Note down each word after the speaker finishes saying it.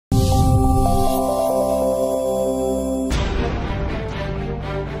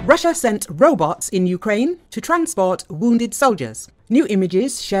Russia sent robots in Ukraine to transport wounded soldiers. New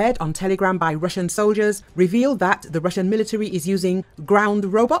images shared on Telegram by Russian soldiers reveal that the Russian military is using ground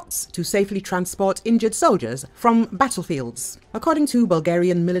robots to safely transport injured soldiers from battlefields. According to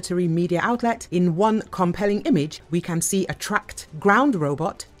Bulgarian military media outlet, in one compelling image, we can see a tracked ground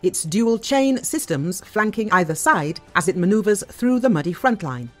robot, its dual chain systems flanking either side as it maneuvers through the muddy front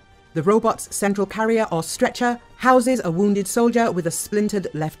line. The robot's central carrier or stretcher houses a wounded soldier with a splintered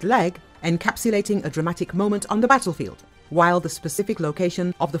left leg, encapsulating a dramatic moment on the battlefield. While the specific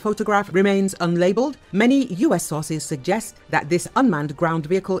location of the photograph remains unlabeled, many US sources suggest that this unmanned ground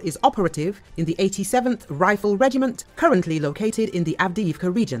vehicle is operative in the 87th Rifle Regiment, currently located in the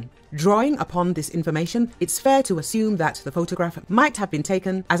Avdiivka region. Drawing upon this information, it's fair to assume that the photograph might have been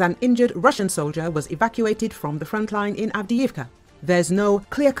taken as an injured Russian soldier was evacuated from the front line in Avdiivka. There's no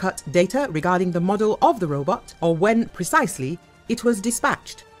clear-cut data regarding the model of the robot or when precisely it was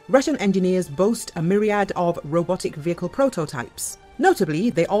dispatched. Russian engineers boast a myriad of robotic vehicle prototypes.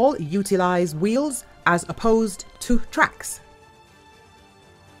 Notably, they all utilize wheels as opposed to tracks.